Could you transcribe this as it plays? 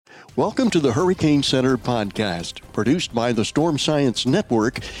Welcome to the Hurricane Center podcast, produced by the Storm Science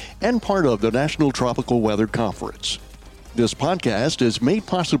Network and part of the National Tropical Weather Conference. This podcast is made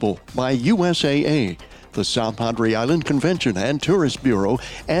possible by USAA, the South Padre Island Convention and Tourist Bureau,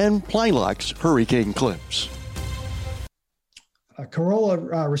 and Plylocks Hurricane Clips.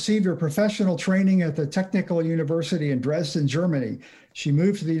 Carola received her professional training at the Technical University in Dresden, Germany. She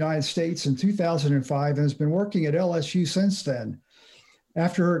moved to the United States in 2005 and has been working at LSU since then.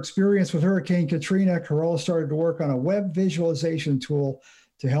 After her experience with Hurricane Katrina, Carola started to work on a web visualization tool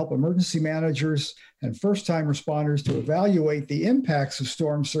to help emergency managers and first-time responders to evaluate the impacts of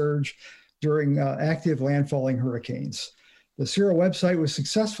storm surge during active landfalling hurricanes. The CIRA website was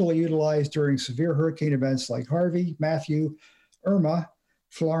successfully utilized during severe hurricane events like Harvey, Matthew, Irma,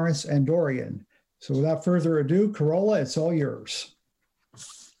 Florence, and Dorian. So without further ado, Carola, it's all yours.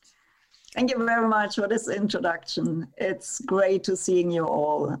 Thank you very much for this introduction. It's great to seeing you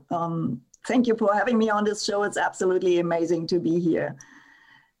all. Thank you for having me on this show. It's absolutely amazing to be here.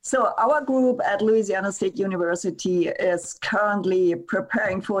 So our group at Louisiana State University is currently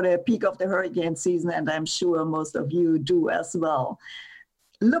preparing for the peak of the hurricane season, and I'm sure most of you do as well.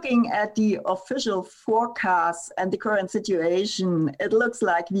 Looking at the official forecasts and the current situation, it looks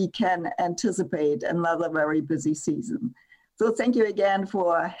like we can anticipate another very busy season. So thank you again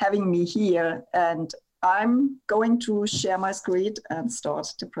for having me here, and I'm going to share my screen and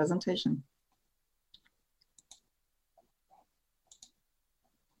start the presentation.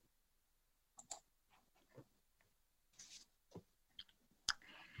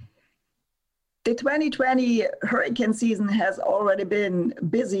 The 2020 hurricane season has already been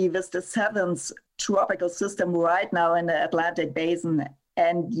busy with the 7th tropical system right now in the Atlantic Basin,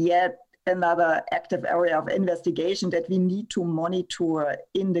 and yet another active area of investigation that we need to monitor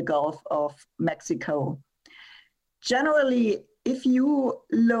in the Gulf of Mexico. Generally, if you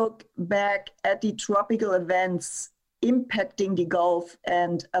look back at the tropical events impacting the Gulf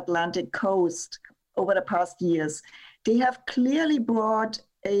and Atlantic coast over the past years, they have clearly brought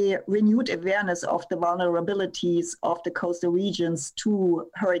a renewed awareness of the vulnerabilities of the coastal regions to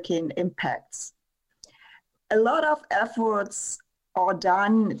hurricane impacts. A lot of efforts are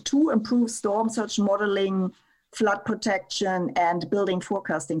done to improve storm surge modeling, flood protection, and building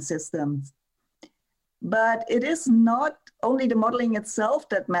forecasting systems. But it is not only the modeling itself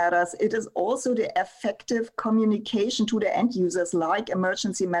that matters, it is also the effective communication to the end users like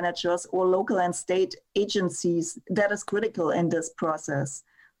emergency managers or local and state agencies that is critical in this process.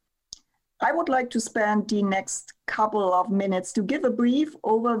 I would like to spend the next couple of minutes to give a brief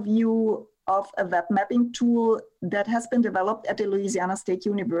overview of a web mapping tool that has been developed at the Louisiana State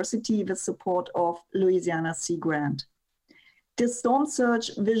University with support of Louisiana Sea Grant. This storm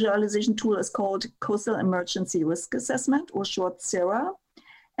surge visualization tool is called Coastal Emergency Risk Assessment, or short CERA,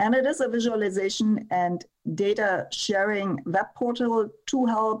 and it is a visualization and data sharing web portal to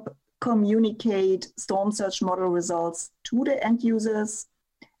help communicate storm surge model results to the end users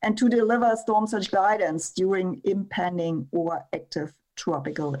and to deliver storm surge guidance during impending or active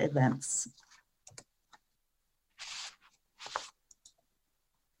tropical events.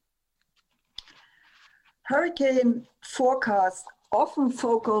 Hurricane forecasts often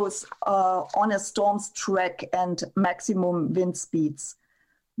focus on a storm's track and maximum wind speeds.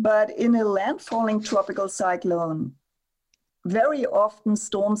 But in a landfalling tropical cyclone, very often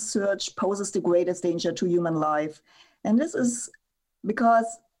storm surge poses the greatest danger to human life. And this is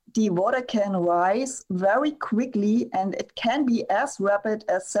because the water can rise very quickly, and it can be as rapid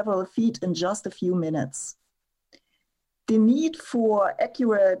as several feet in just a few minutes. The need for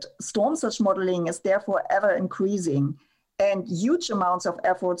accurate storm surge modeling is therefore ever increasing, and huge amounts of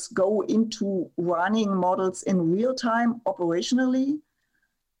efforts go into running models in real time operationally,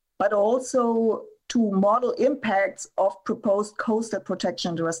 but also to model impacts of proposed coastal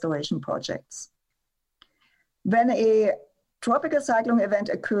protection and restoration projects. When a tropical cyclone event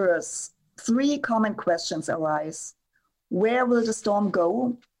occurs, 3 common questions arise. Where will the storm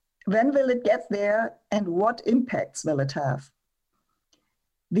go? When will it get there? And what impacts will it have?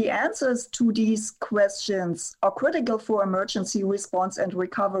 The answers to these questions are critical for emergency response and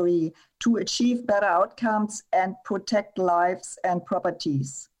recovery to achieve better outcomes and protect lives and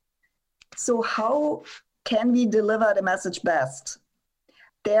properties. So how can we deliver the message best?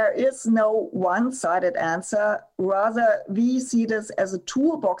 There is no one-sided answer. Rather, we see this as a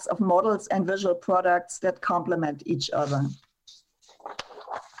toolbox of models and visual products that complement each other.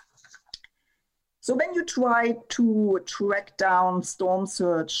 So when you try to track down storm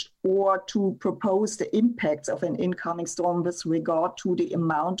surge or to propose the impacts of an incoming storm with regard to the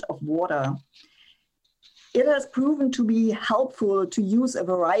amount of water, It has proven to be helpful to use a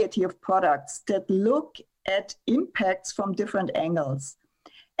variety of products that look at impacts from different angles.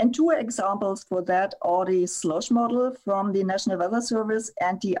 And two examples for that are the SLOSH model from the National Weather Service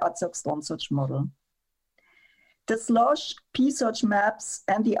and the ATSOC Storm Surge model. The SLOSH P-Surge maps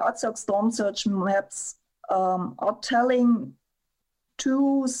and the ATSOC Storm Surge maps are telling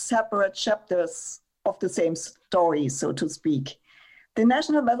two separate chapters of the same story, so to speak. The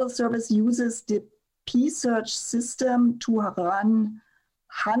National Weather Service uses the P-Surge system to run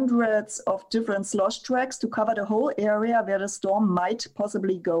hundreds of different SLOSH tracks to cover the whole area where the storm might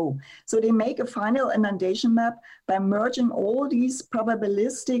possibly go. So they make a final inundation map by merging all these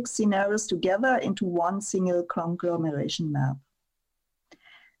probabilistic scenarios together into one single conglomeration map.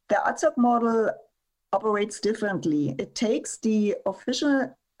 The ATSOC model operates differently. It takes the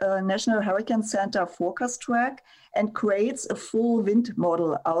official National Hurricane Center forecast track and creates a full wind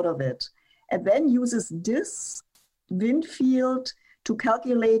model out of it, and then uses this wind field to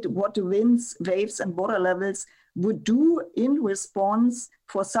calculate what the winds, waves, and water levels would do in response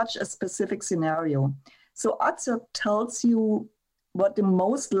for such a specific scenario. So ATSOC tells you what the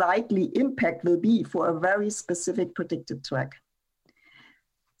most likely impact will be for a very specific predicted track.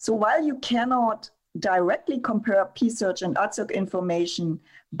 So while you cannot directly compare P-Surge and ATSOC information,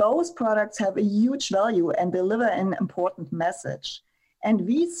 both products have a huge value and deliver an important message. And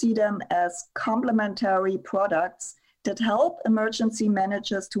we see them as complementary products that help emergency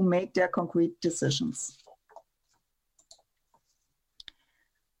managers to make their concrete decisions.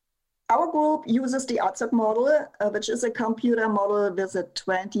 Our group uses the ATSOC model, which is a computer model with a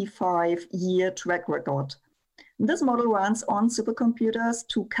 25-year track record. This model runs on supercomputers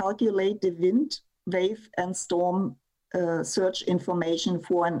to calculate the wind, wave, and storm surge information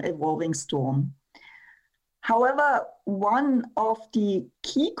for an evolving storm. However, one of the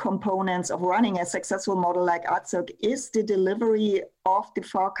key components of running a successful model like ATSOC is the delivery of the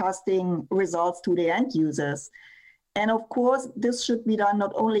forecasting results to the end users. And of course, this should be done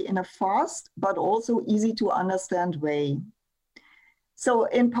not only in a fast, but also easy to understand way. So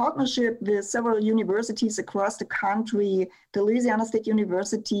in partnership with several universities across the country, the Louisiana State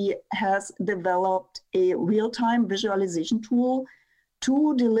University has developed a real-time visualization tool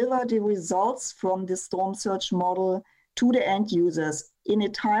to deliver the results from the storm surge model to the end users in a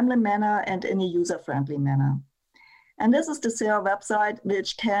timely manner and in a user-friendly manner. And this is the SERA website,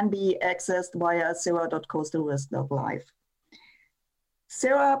 which can be accessed via sera.coastalrisk.live.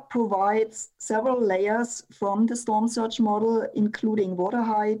 SERA provides several layers from the storm surge model, including water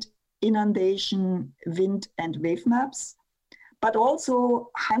height, inundation, wind, and wave maps, but also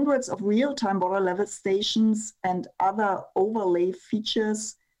hundreds of real-time water level stations and other overlay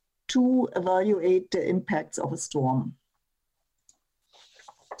features to evaluate the impacts of a storm.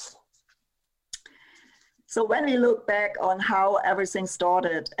 So when we look back on how everything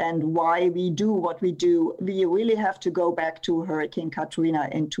started and why we do what we do, we really have to go back to Hurricane Katrina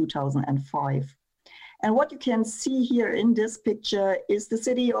in 2005. And what you can see here in this picture is the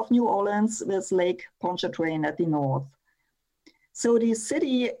city of New Orleans with Lake Pontchartrain at the north. So the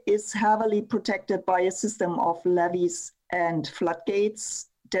city is heavily protected by a system of levees and floodgates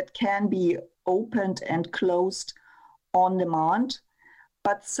that can be opened and closed on demand,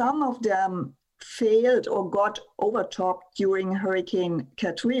 but some of them failed or got overtopped during Hurricane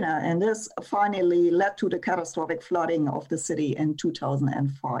Katrina, and this finally led to the catastrophic flooding of the city in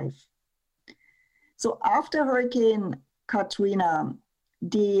 2005. So after Hurricane Katrina,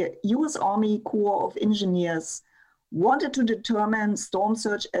 the US Army Corps of Engineers wanted to determine storm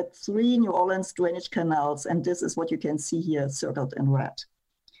surge at 3 New Orleans drainage canals, and this is what you can see here circled in red.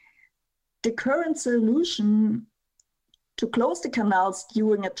 The current solution to close the canals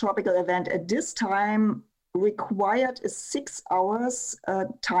during a tropical event at this time required a 6 hours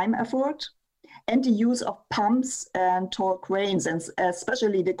time effort and the use of pumps and tall cranes, and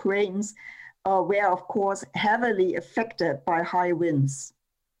especially the cranes were of course heavily affected by high winds.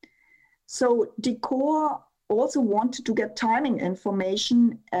 So the Corps also wanted to get timing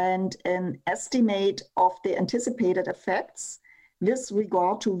information and an estimate of the anticipated effects with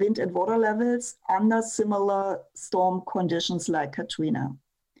regard to wind and water levels under similar storm conditions like Katrina.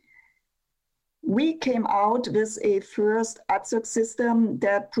 We came out with a first ATSOC system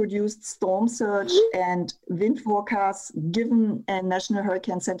that produced storm surge and wind forecasts given a National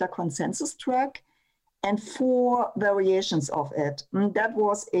Hurricane Center consensus track and 4 variations of it. That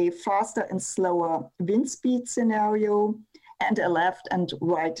was a faster and slower wind speed scenario and a left and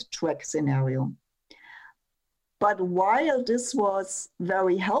right track scenario. But while this was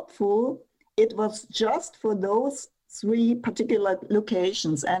very helpful, it was just for those 3 particular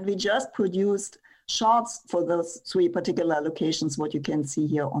locations, and we just produced charts for those 3 particular locations, what you can see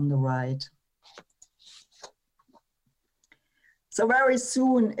here on the right. So very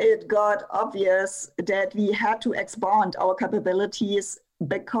soon it got obvious that we had to expand our capabilities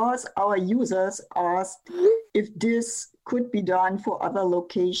because our users asked if this could be done for other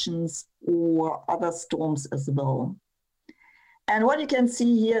locations or other storms as well. And what you can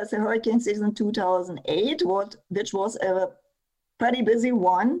see here is the hurricane season 2008, which was a pretty busy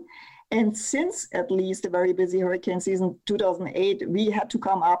one. And since at least a very busy hurricane season 2008, we had to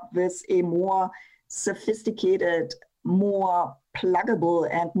come up with a more sophisticated, more pluggable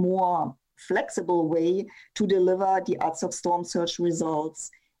and more flexible way to deliver the ATSOC storm surge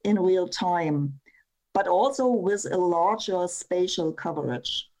results in real time, but also with a larger spatial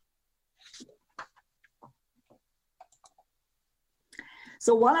coverage.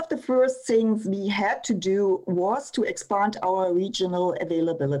 So one of the first things we had to do was to expand our regional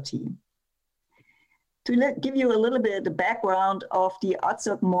availability. To give you a little bit of background of the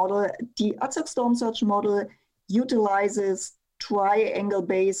ATSOC model, the ATSOC storm surge model utilizes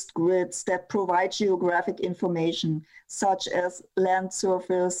triangle-based grids that provide geographic information, such as land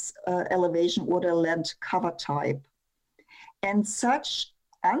surface elevation or the land cover type. And such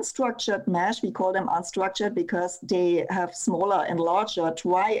unstructured mesh, we call them unstructured because they have smaller and larger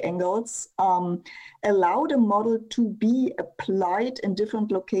triangles, allow the model to be applied in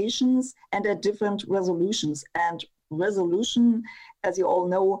different locations and at different resolutions. And resolution, as you all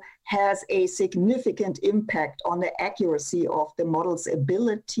know, has a significant impact on the accuracy of the model's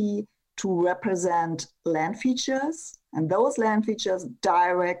ability to represent land features, and those land features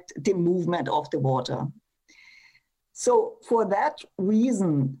direct the movement of the water. So for that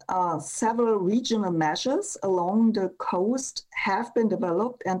reason, several regional measures along the coast have been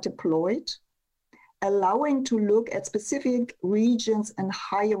developed and deployed, allowing to look at specific regions and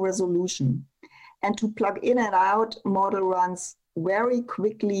higher resolution, and to plug in and out model runs very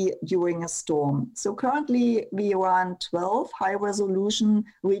quickly during a storm. So currently we run 12 high resolution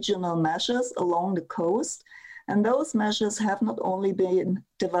regional measures along the coast. And those measures have not only been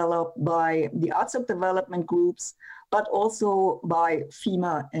developed by the ATSOC development groups, but also by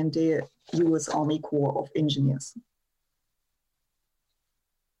FEMA and the US Army Corps of Engineers.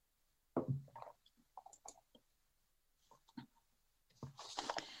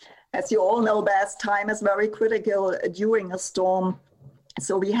 As you all know best, time is very critical during a storm.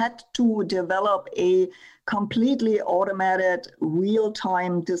 So we had to develop a completely automated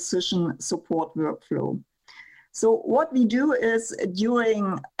real-time decision support workflow. So what we do is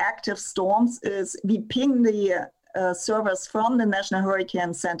during active storms is we ping the servers from the National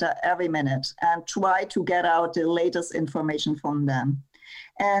Hurricane Center every minute and try to get out the latest information from them.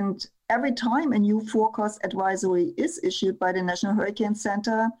 And every time a new forecast advisory is issued by the National Hurricane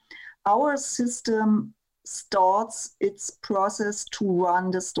Center, our system starts its process to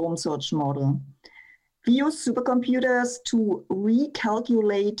run the storm surge model. We use supercomputers to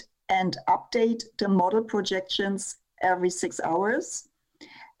recalculate and update the model projections every 6 hours.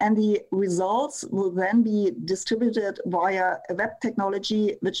 And the results will then be distributed via a web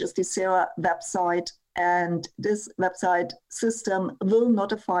technology, which is the SARA website. And this website system will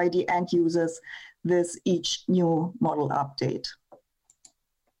notify the end users with each new model update.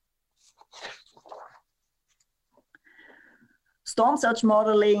 Storm surge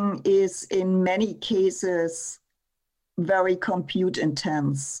modeling is in many cases very compute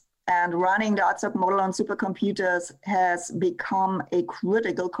intense. And running the ATSOC model on supercomputers has become a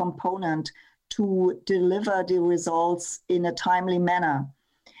critical component to deliver the results in a timely manner,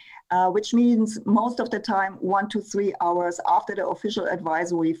 which means most of the time 1 to 3 hours after the official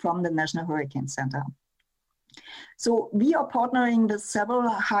advisory from the National Hurricane Center. So we are partnering with several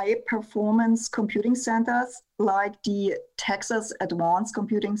high-performance computing centers like the Texas Advanced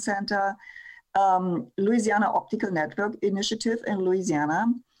Computing Center, Louisiana Optical Network Initiative in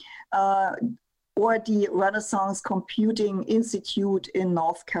Louisiana, or the Renaissance Computing Institute in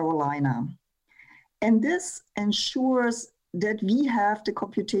North Carolina. And this ensures that we have the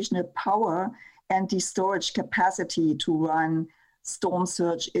computational power and the storage capacity to run storm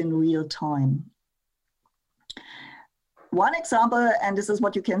surge in real time. One example, and this is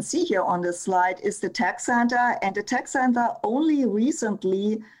what you can see here on this slide, is the Tech Center. And the Tech Center only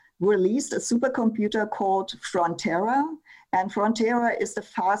recently released a supercomputer called Frontera. And Frontera is the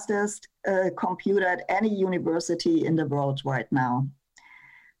fastest computer at any university in the world right now.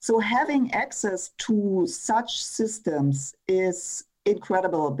 So having access to such systems is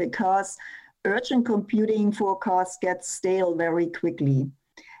incredible because urgent computing forecasts get stale very quickly.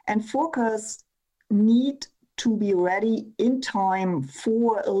 And forecasts need to be ready in time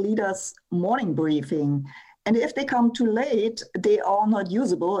for a leader's morning briefing. And if they come too late, they are not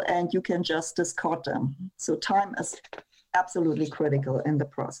usable and you can just discard them. So time is absolutely critical in the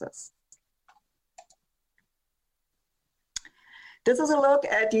process. This is a look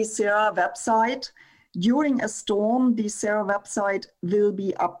at the SARA website. During a storm, the SARA website will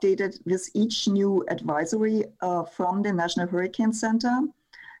be updated with each new advisory from the National Hurricane Center.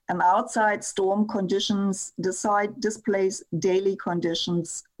 And outside storm conditions, the site displays daily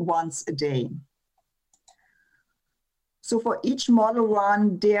conditions once a day. So for each model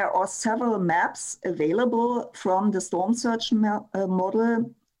run, there are several maps available from the storm surge model,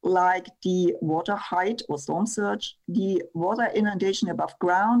 like the water height or storm surge, the water inundation above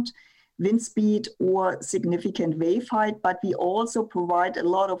ground, wind speed, or significant wave height, but we also provide a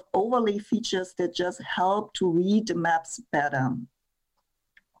lot of overlay features that just help to read the maps better.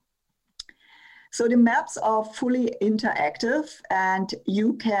 So the maps are fully interactive and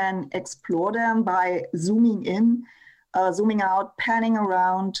you can explore them by zooming in, zooming out, panning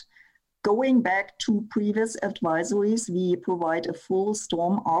around, going back to previous advisories. We provide a full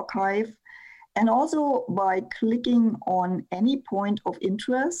storm archive, and also by clicking on any point of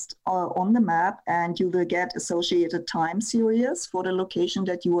interest on the map, and you will get associated time series for the location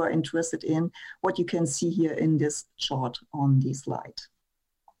that you are interested in, what you can see here in this chart on the slide.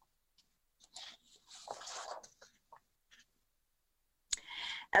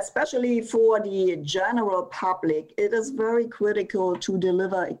 Especially for the general public, it is very critical to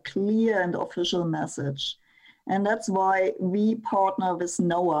deliver a clear and official message. And that's why we partner with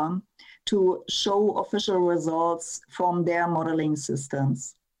NOAA to show official results from their modeling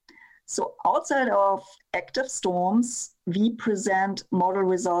systems. So outside of active storms, we present model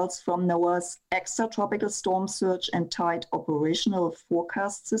results from NOAA's Extratropical Storm Surge and Tide Operational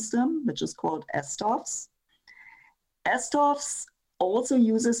Forecast System, which is called STOFS. STOFS also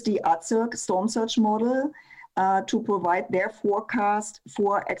uses the UTSIRC storm surge model to provide their forecast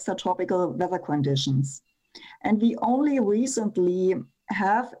for extratropical weather conditions. And we only recently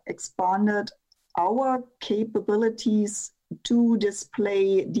have expanded our capabilities to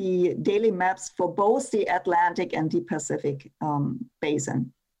display the daily maps for both the Atlantic and the Pacific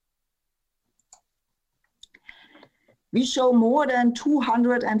basin. We show more than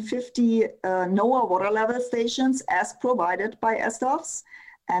 250 NOAA water level stations as provided by STOFS,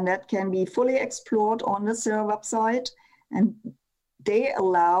 and that can be fully explored on the SARA website. And they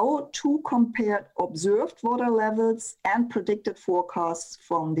allow to compare observed water levels and predicted forecasts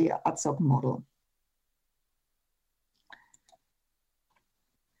from the UTSIRC model.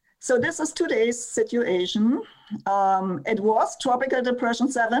 So this is today's situation. It was Tropical Depression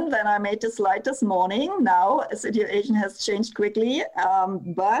 7 when I made this slide this morning. Now the situation has changed quickly,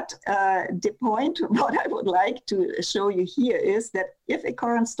 but the point what I would like to show you here is that if a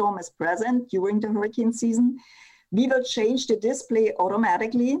current storm is present during the hurricane season, we will change the display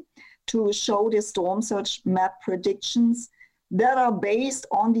automatically to show the storm surge map predictions that are based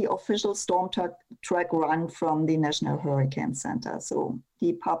on the official storm track run from the National Hurricane Center. So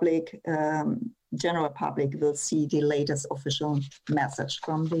the public, general public will see the latest official message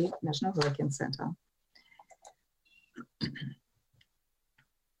from the National Hurricane Center.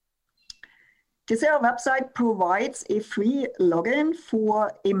 The SARA website provides a free login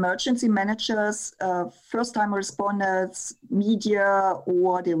for emergency managers, first-time responders, media,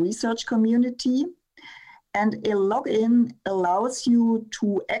 or the research community. And a login allows you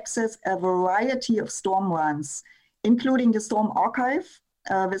to access a variety of storm runs, including the storm archive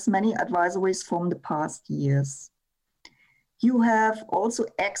with many advisories from the past years. You have also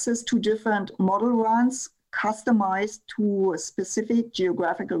access to different model runs customized to specific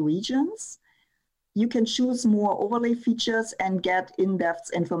geographical regions. You can choose more overlay features and get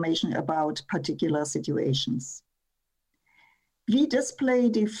in-depth information about particular situations. We display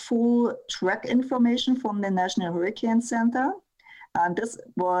the full track information from the National Hurricane Center. And this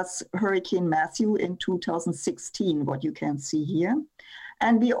was Hurricane Matthew in 2016, what you can see here.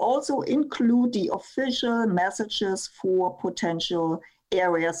 And we also include the official messages for potential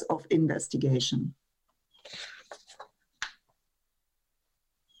areas of investigation.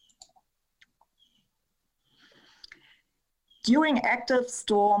 During active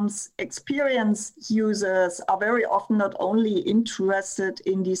storms, experienced users are very often not only interested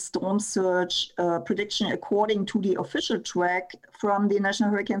in the storm surge prediction according to the official track from the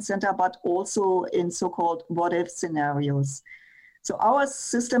National Hurricane Center, but also in so-called what-if scenarios. So our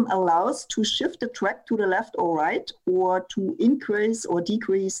system allows to shift the track to the left or right, or to increase or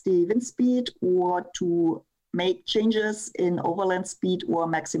decrease the wind speed, or to make changes in overland speed or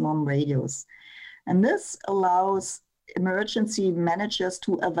maximum radius. And this allows emergency managers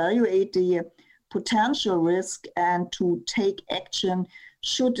to evaluate the potential risk and to take action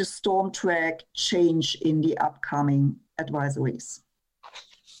should the storm track change in the upcoming advisories.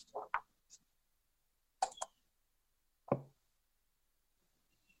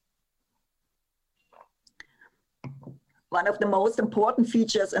 One of the most important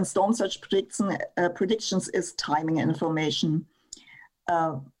features in storm surge predictions is timing information.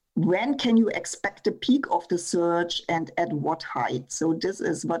 When can you expect a peak of the surge and at what height? So this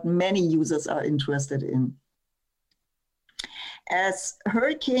is what many users are interested in. As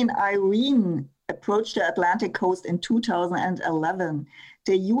Hurricane Irene approached the Atlantic coast in 2011,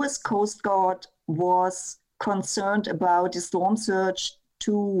 the US Coast Guard was concerned about the storm surge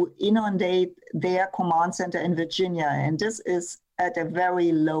to inundate their command center in Virginia. And this is at a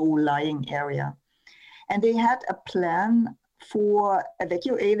very low-lying area. And they had a plan for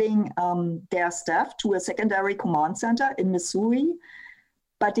evacuating their staff to a secondary command center in Missouri,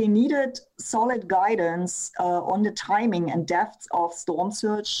 but they needed solid guidance on the timing and depths of storm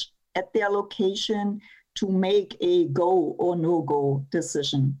surge at their location to make a go or no-go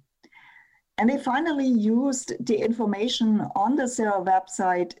decision. And they finally used the information on the SARA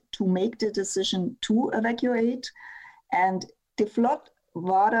website to make the decision to evacuate. And the flood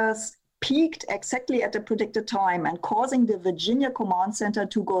waters peaked exactly at the predicted time and causing the Virginia Command Center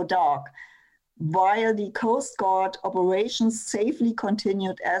to go dark, while the Coast Guard operations safely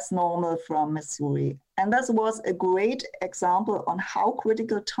continued as normal from Missouri. And this was a great example on how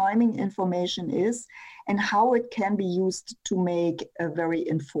critical timing information is and how it can be used to make very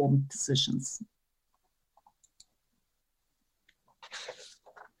informed decisions.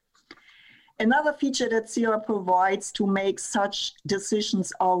 Another feature that SARA provides to make such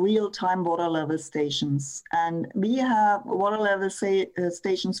decisions are real-time water level stations. And we have water level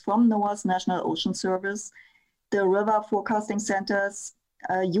stations from NOAA's National Ocean Service, the River Forecasting Centers,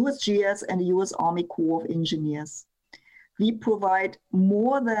 USGS, and the US Army Corps of Engineers. We provide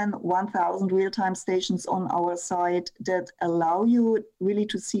more than 1,000 real-time stations on our site that allow you really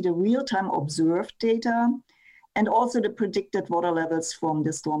to see the real-time observed data and also the predicted water levels from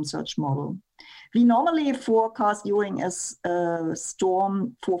the storm surge model. We normally forecast during a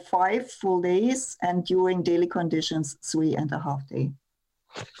storm for 5 full days and during daily conditions, 3.5 days.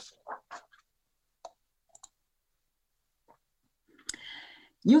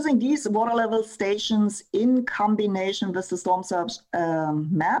 Using these water level stations in combination with the storm surge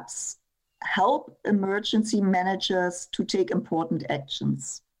maps help emergency managers to take important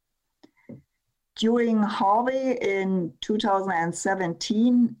actions. During Harvey in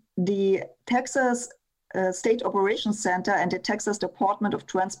 2017, the Texas State Operations Center and the Texas Department of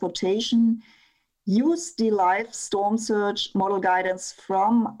Transportation used the live storm surge model guidance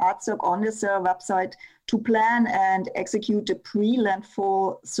from ATSOC on the SARA website to plan and execute the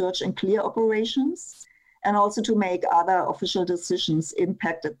pre-landfall search and clear operations, and also to make other official decisions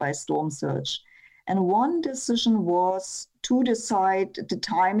impacted by storm surge. And one decision was to decide the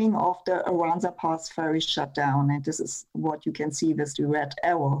timing of the Aransas Pass ferry shutdown. And this is what you can see with the red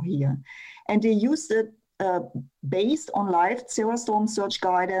arrow here. And they used it based on live SARA storm surge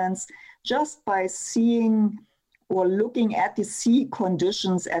guidance just by seeing or looking at the sea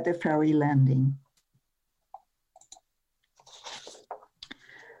conditions at the ferry landing.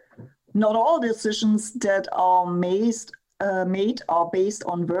 Not all decisions that are made are based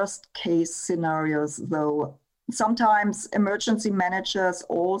on worst case scenarios, though. Sometimes emergency managers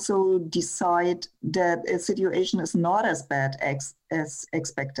also decide that a situation is not as bad as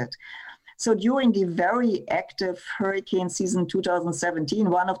expected. So during the very active hurricane season 2017,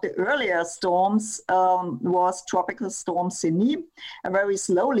 one of the earlier storms was Tropical Storm Cindy, a very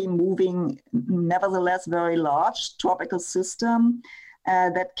slowly moving, nevertheless very large tropical system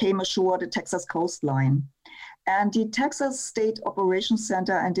that came ashore the Texas coastline. And the Texas State Operations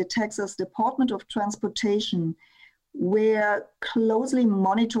Center and the Texas Department of Transportation were closely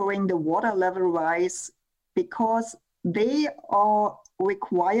monitoring the water level rise because they are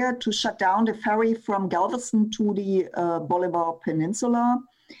required to shut down the ferry from Galveston to the Bolivar Peninsula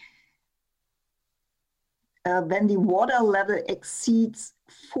when the water level exceeds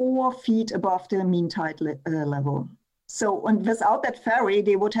 4 feet above the mean tide level. So, and without that ferry,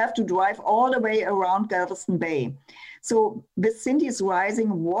 they would have to drive all the way around Galveston Bay. So with Cindy's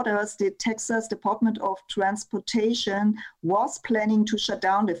rising waters, the Texas Department of Transportation was planning to shut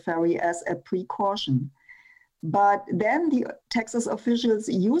down the ferry as a precaution. But then the Texas officials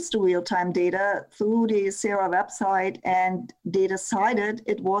used the real-time data through the SARA website, and they decided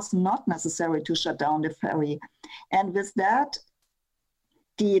it was not necessary to shut down the ferry. And with that,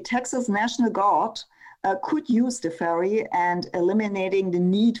 the Texas National Guard could use the ferry and eliminating the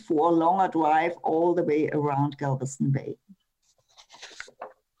need for a longer drive all the way around Galveston Bay.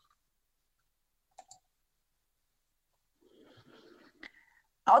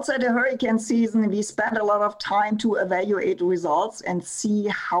 Outside the hurricane season, we spend a lot of time to evaluate results and see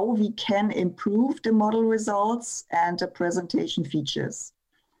how we can improve the model results and the presentation features.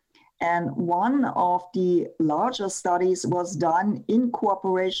 And one of the larger studies was done in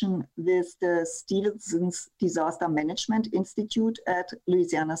cooperation with the Stevenson's Disaster Management Institute at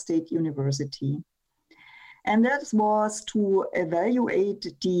Louisiana State University. And that was to evaluate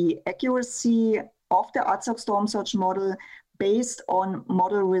the accuracy of the ADSOC storm surge model based on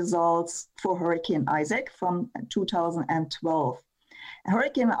model results for Hurricane Isaac from 2012.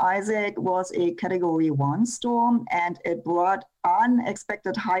 Hurricane Isaac was a Category 1 storm, and it brought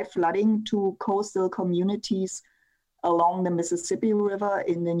unexpected high flooding to coastal communities along the Mississippi River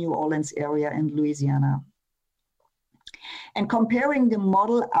in the New Orleans area in Louisiana. And comparing the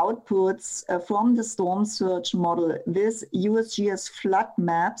model outputs from the storm surge model with USGS flood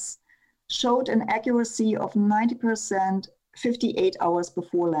maps showed an accuracy of 90% 58 hours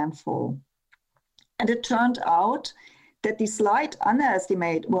before landfall. And it turned out that the slight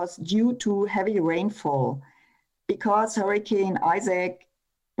underestimate was due to heavy rainfall because Hurricane Isaac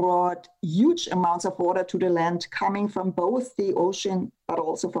brought huge amounts of water to the land coming from both the ocean but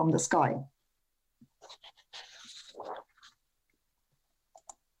also from the sky.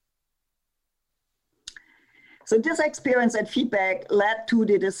 So this experience and feedback led to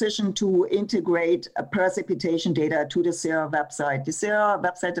the decision to integrate precipitation data to the CERA website. The CERA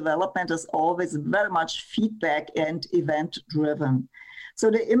website development is always very much feedback and event driven. So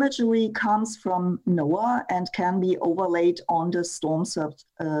the imagery comes from NOAA and can be overlaid on the storm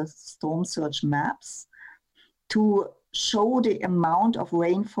surge maps to show the amount of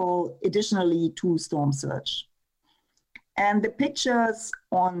rainfall additionally to storm surge. And the pictures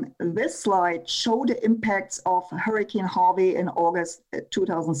on this slide show the impacts of Hurricane Harvey in August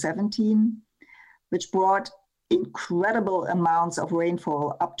 2017, which brought incredible amounts of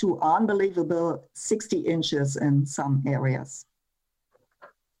rainfall, up to unbelievable 60 inches in some areas.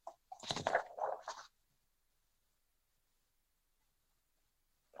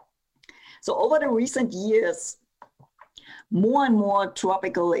 So over the recent years, more and more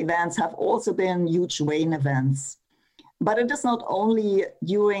tropical events have also been huge rain events. But it is not only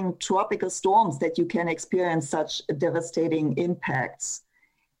during tropical storms that you can experience such devastating impacts.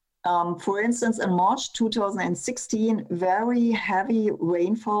 For instance, in March 2016, very heavy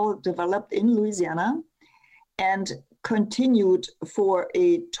rainfall developed in Louisiana and continued for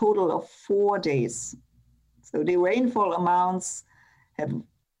a total of 4 days. So the rainfall amounts have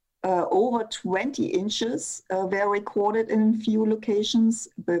over 20 inches were recorded in few locations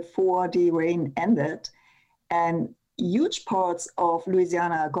before the rain ended. And huge parts of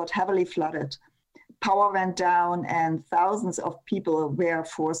Louisiana got heavily flooded. Power went down and thousands of people were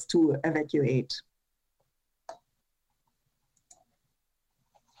forced to evacuate.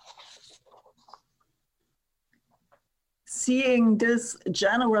 Seeing this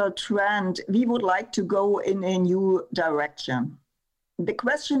general trend, we would like to go in a new direction. The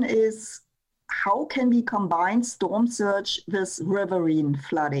question is, how can we combine storm surge with riverine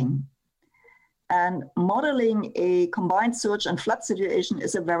flooding? And modeling a combined surge and flood situation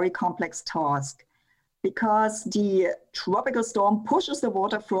is a very complex task because the tropical storm pushes the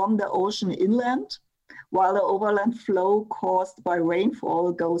water from the ocean inland, while the overland flow caused by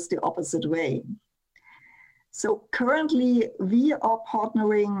rainfall goes the opposite way. So currently, we are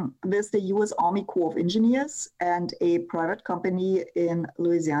partnering with the US Army Corps of Engineers and a private company in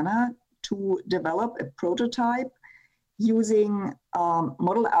Louisiana to develop a prototype using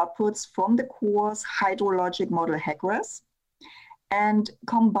model outputs from the Corps' hydrologic model HEC-RAS and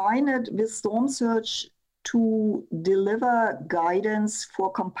combine it with storm surge to deliver guidance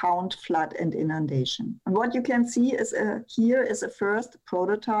for compound flood and inundation. And what you can see is here is a first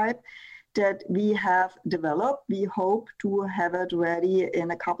prototype that we have developed. We hope to have it ready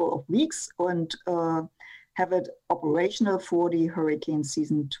in a couple of weeks and have it operational for the hurricane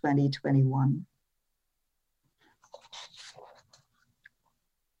season 2021.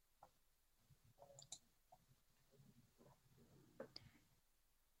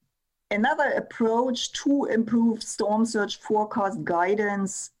 Another approach to improve storm surge forecast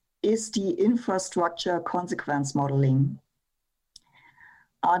guidance is the infrastructure consequence modeling.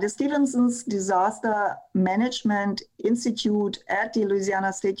 The Stevenson's Disaster Management Institute at the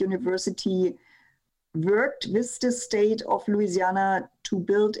Louisiana State University worked with the state of Louisiana to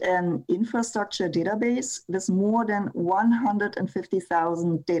build an infrastructure database with more than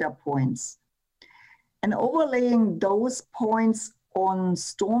 150,000 data points. And overlaying those points on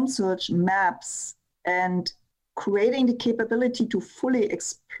storm surge maps and creating the capability to fully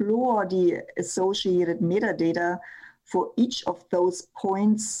explore the associated metadata for each of those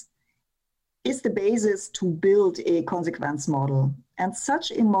points is the basis to build a consequence model. And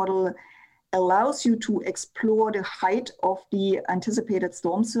such a model allows you to explore the height of the anticipated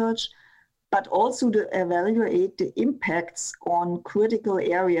storm surge, but also to evaluate the impacts on critical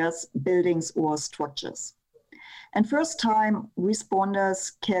areas, buildings, or structures. And first-time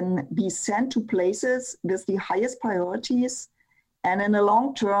responders can be sent to places with the highest priorities. And in the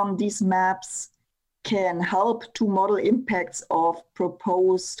long term, these maps can help to model impacts of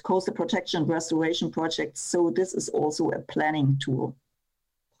proposed coastal protection restoration projects. So this is also a planning tool.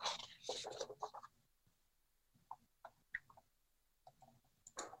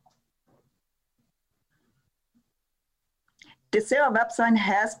 The SARA website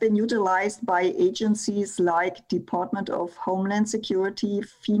has been utilized by agencies like Department of Homeland Security,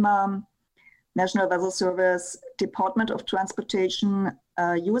 FEMA, National Weather Service, Department of Transportation,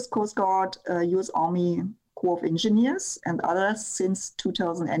 US Coast Guard, US Army Corps of Engineers, and others since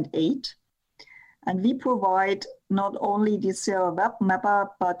 2008. And we provide not only the SARA web mapper,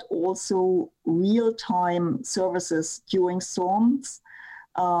 but also real-time services during storms,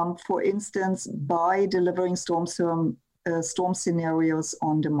 for instance, by delivering storm scenarios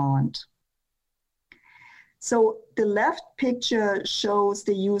on demand. So the left picture shows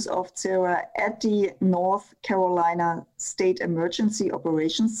the use of SARA at the North Carolina State Emergency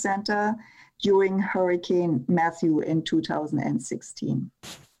Operations Center during Hurricane Matthew in 2016.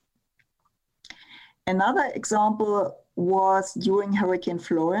 Another example was during Hurricane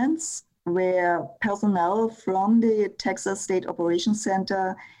Florence, where personnel from the Texas State Operations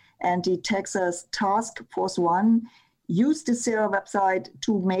Center and the Texas Task Force One used the SARA website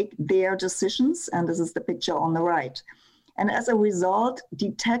to make their decisions, and this is the picture on the right. And as a result,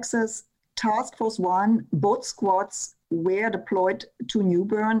 the Texas Task Force One, both squads were deployed to New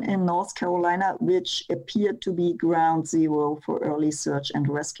Bern in North Carolina, which appeared to be ground zero for early search and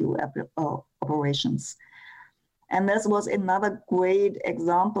rescue operations. And this was another great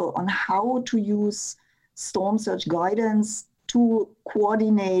example on how to use storm surge guidance to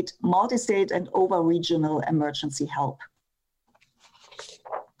coordinate multi-state and over-regional emergency help.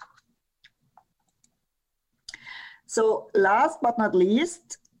 So last but not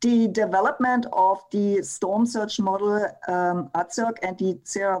least, the development of the storm surge model, ATSURC, and the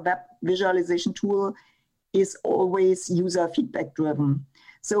SARA web visualization tool is always user feedback driven.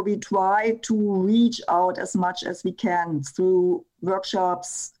 So we try to reach out as much as we can through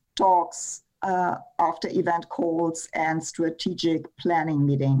workshops, talks, after event calls, and strategic planning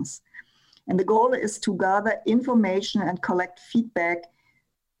meetings. And the goal is to gather information and collect feedback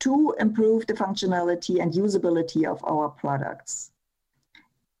to improve the functionality and usability of our products.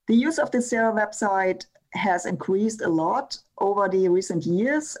 The use of the SARA website has increased a lot over the recent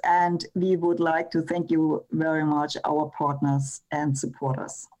years, and we would like to thank you very much, our partners and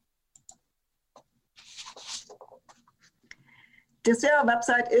supporters. The SARA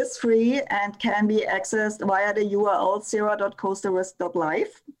website is free and can be accessed via the URL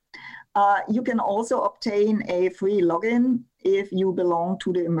sara.coastalrisk.live. You can also obtain a free login if you belong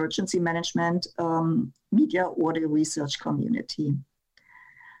to the emergency management media or the research community.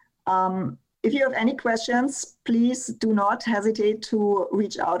 If you have any questions, please do not hesitate to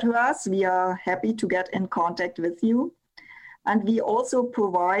reach out to us. We are happy to get in contact with you. And we also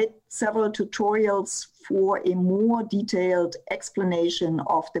provide several tutorials for a more detailed explanation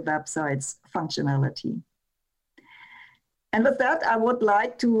of the website's functionality. And with that, I would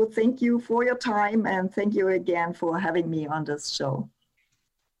like to thank you for your time and thank you again for having me on this show.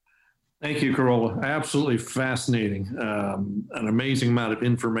 Thank you, Carola. Absolutely fascinating. An amazing amount of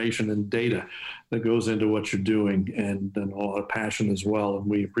information and data that goes into what you're doing, and a lot of passion as well. And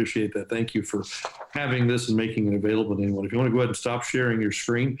we appreciate that. Thank you for having this and making it available to anyone. If you want to go ahead and stop sharing your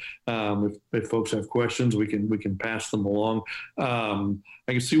screen, if folks have questions, we can pass them along.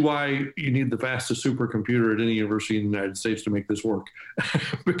 I can see why you need the fastest supercomputer at any university in the United States to make this work,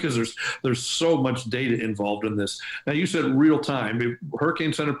 because there's so much data involved in this. Now, you said real time. If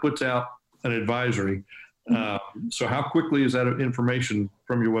Hurricane Center puts out an advisory, so how quickly is that information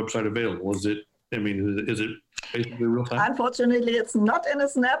from your website available? Is it I mean, is it basically real time? Unfortunately, it's not in a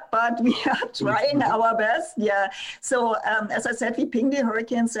snap, but we are trying our best. Yeah. So as I said, we ping the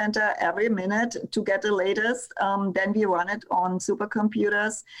Hurricane Center every minute to get the latest. Then we run it on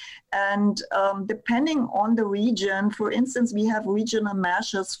supercomputers. And depending on the region, for instance, we have regional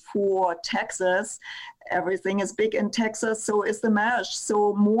meshes for Texas. Everything is big in Texas, so is the mesh.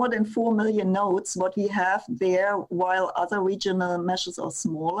 So more than 4 million nodes, what we have there, while other regional meshes are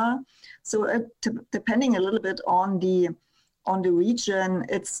smaller. So depending a little bit on the region,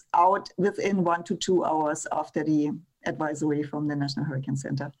 it's out within 1 to 2 hours after the advisory from the National Hurricane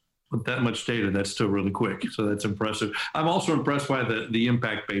Center. With that much data, that's still really quick. So that's impressive. I'm also impressed by the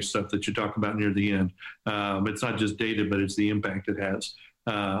impact-based stuff that you talk about near the end. It's not just data, but it's the impact it has.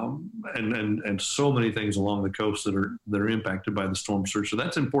 And so many things along the coast that are impacted by the storm surge. So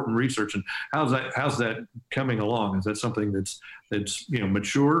that's important research. And how's that coming along? Is that something that's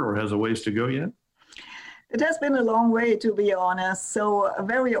mature or has a ways to go yet? It has been a long way, to be honest. So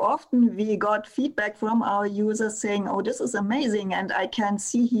very often we got feedback from our users saying, oh, this is amazing. And I can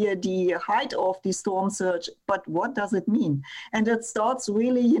see here the height of the storm surge, but what does it mean? And it starts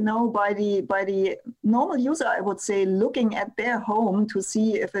really, by the normal user, I would say, looking at their home to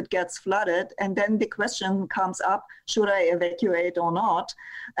see if it gets flooded. And then the question comes up, should I evacuate or not?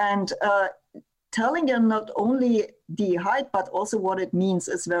 And telling them not only the height, but also what it means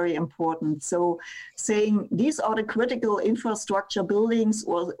is very important. So saying these are the critical infrastructure buildings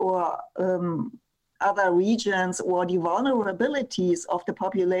or other regions or the vulnerabilities of the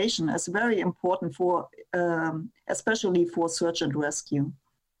population is very important for, especially for search and rescue.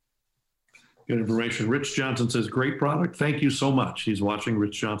 Good information. Rich Johnson says, great product. Thank you so much. He's watching.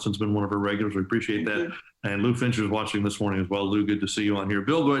 Rich Johnson's been one of our regulars. We appreciate that. And Lou Fincher is watching this morning as well. Lou, good to see you on here.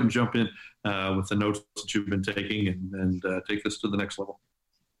 Bill, go ahead and jump in with the notes that you've been taking and take this to the next level.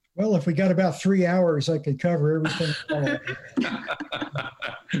 Well, if we got about 3 hours, I could cover everything.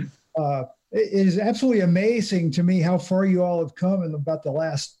 It is absolutely amazing to me how far you all have come in about the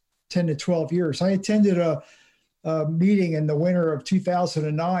last 10 to 12 years. I attended a meeting in the winter of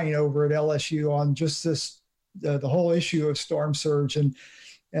 2009 over at LSU on just this, the whole issue of storm surge. And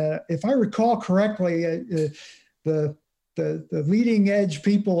if I recall correctly, the leading edge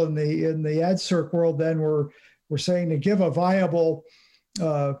people in the AdCirc world then were saying to give a viable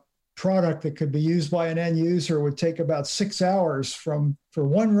product that could be used by an end user would take about 6 hours for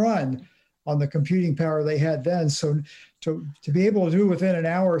one run on the computing power they had then. So to be able to do within an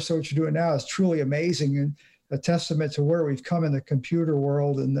hour or so what you're doing now is truly amazing and a testament to where we've come in the computer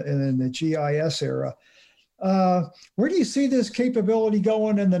world and in the GIS era. Where do you see this capability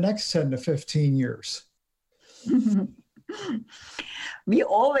going in the next 10 to 15 years? We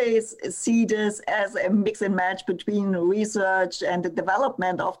always see this as a mix and match between research and the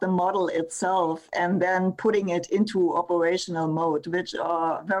development of the model itself, and then putting it into operational mode, which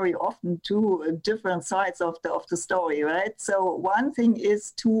are very often two different sides of the story, right? So one thing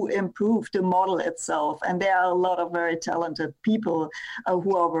is to improve the model itself, and there are a lot of very talented people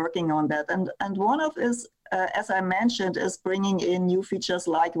who are working on that. And one of is as I mentioned, is bringing in new features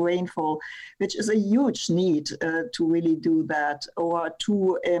like rainfall, which is a huge need to really do that, or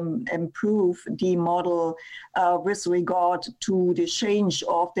to improve the model with regard to the change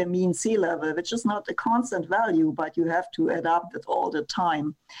of the mean sea level, which is not a constant value, but you have to adapt it all the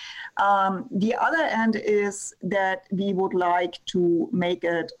time. The other end is that we would like to make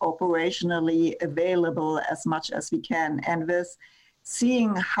it operationally available as much as we can. And with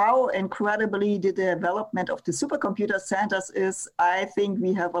seeing how incredibly the development of the supercomputer centers is, I think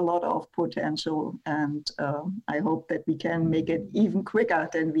we have a lot of potential, and I hope that we can make it even quicker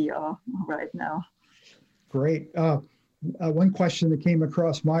than we are right now. Great. One question that came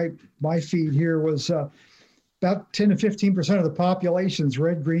across my feed here was about 10 to 15% of the population is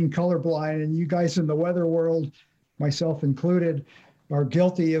red-green colorblind, and you guys in the weather world, myself included, are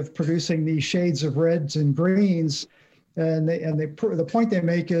guilty of producing these shades of reds and greens. And the point they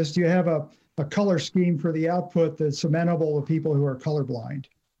make is, do you have a color scheme for the output that's amenable to people who are colorblind?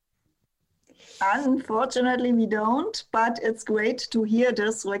 Unfortunately, we don't, but it's great to hear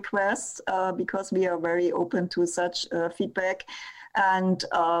this request because we are very open to such feedback. And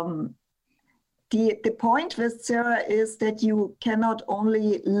the point with Sarah is that you cannot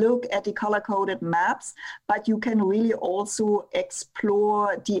only look at the color-coded maps, but you can really also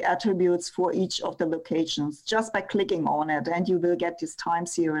explore the attributes for each of the locations just by clicking on it, and you will get these time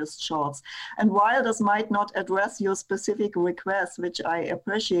series charts. And while this might not address your specific request, which I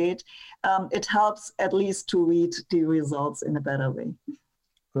appreciate, it helps at least to read the results in a better way.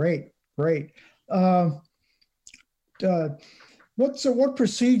 Great, great. What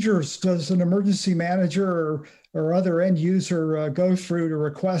procedures does an emergency manager or other end user go through to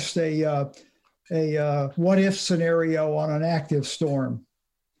request a what if scenario on an active storm?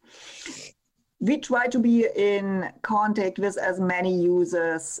 We try to be in contact with as many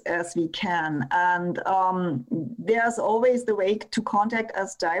users as we can. And there's always the way to contact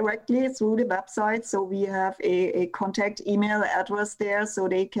us directly through the website. So we have a contact email address there, so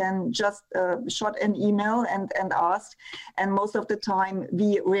they can just shot an email and ask. And most of the time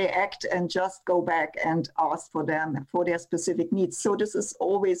we react and just go back and ask for them for their specific needs. So this is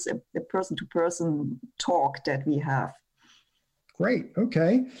always a person-to-person talk that we have. Great,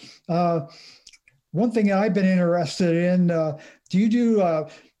 okay. One thing I've been interested in, do you do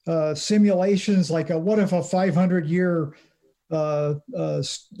simulations like what if a 500-year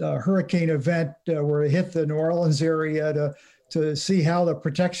hurricane event were to hit the New Orleans area to see how the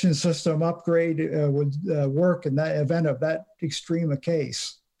protection system upgrade would work in that event of that extreme a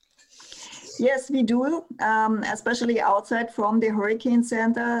case? Yes, we do, especially outside from the Hurricane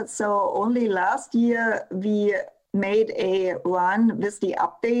Center. So only last year we made a run with the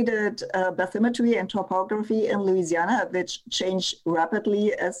updated bathymetry and topography in Louisiana, which changed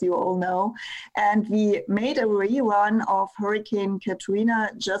rapidly, as you all know. And we made a rerun of Hurricane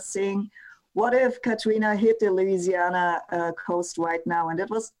Katrina, just saying, what if Katrina hit the Louisiana coast right now? And it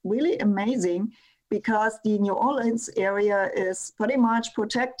was really amazing because the New Orleans area is pretty much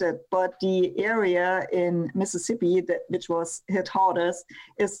protected, but the area in Mississippi, which was hit hardest,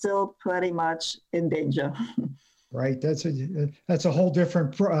 is still pretty much in danger. Right, that's a whole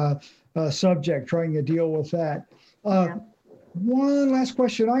different subject, trying to deal with that. One last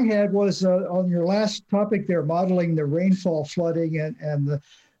question I had was on your last topic there, modeling the rainfall, flooding, and the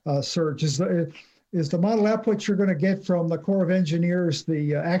surge. Is the model output you're going to get from the Corps of Engineers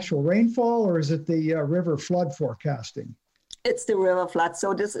the actual rainfall, or is it the river flood forecasting? It's the river flood.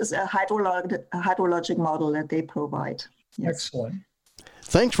 So this is a hydrologic model that they provide. Yes. Excellent.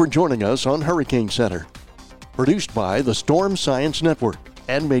 Thanks for joining us on Hurricane Center. Produced by the Storm Science Network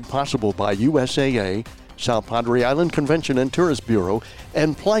and made possible by USAA, South Padre Island Convention and Tourist Bureau,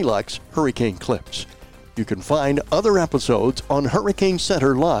 and Plylux Hurricane Clips. You can find other episodes on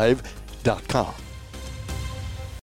HurricaneCenterLive.com.